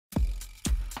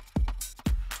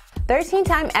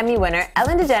13-time Emmy winner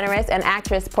Ellen DeGeneres and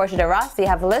actress Portia Rossi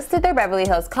have listed their Beverly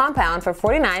Hills compound for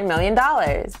 $49 million.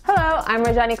 Hello, I'm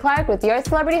Rajani Clark with your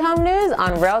celebrity home news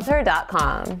on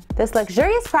Realtor.com. This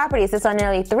luxurious property sits on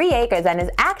nearly 3 acres and is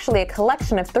actually a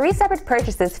collection of 3 separate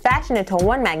purchases fashioned into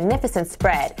one magnificent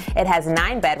spread. It has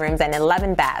 9 bedrooms and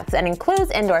 11 baths and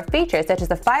includes indoor features such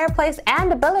as a fireplace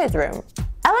and a billiards room.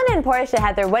 Ellen and Portia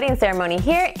had their wedding ceremony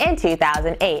here in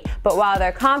 2008, but while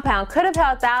their compound could have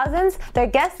held thousands, their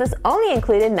guest list only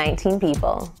included 19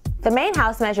 people. The main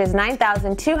house measures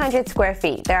 9,200 square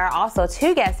feet. There are also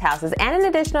 2 guest houses and an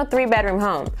additional 3-bedroom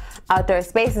home. Outdoor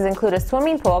spaces include a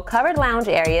swimming pool, covered lounge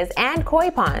areas, and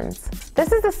koi ponds.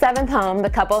 This is the 7th home the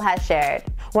couple has shared,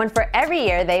 one for every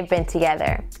year they've been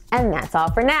together. And that's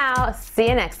all for now. See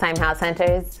you next time, house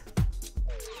hunters.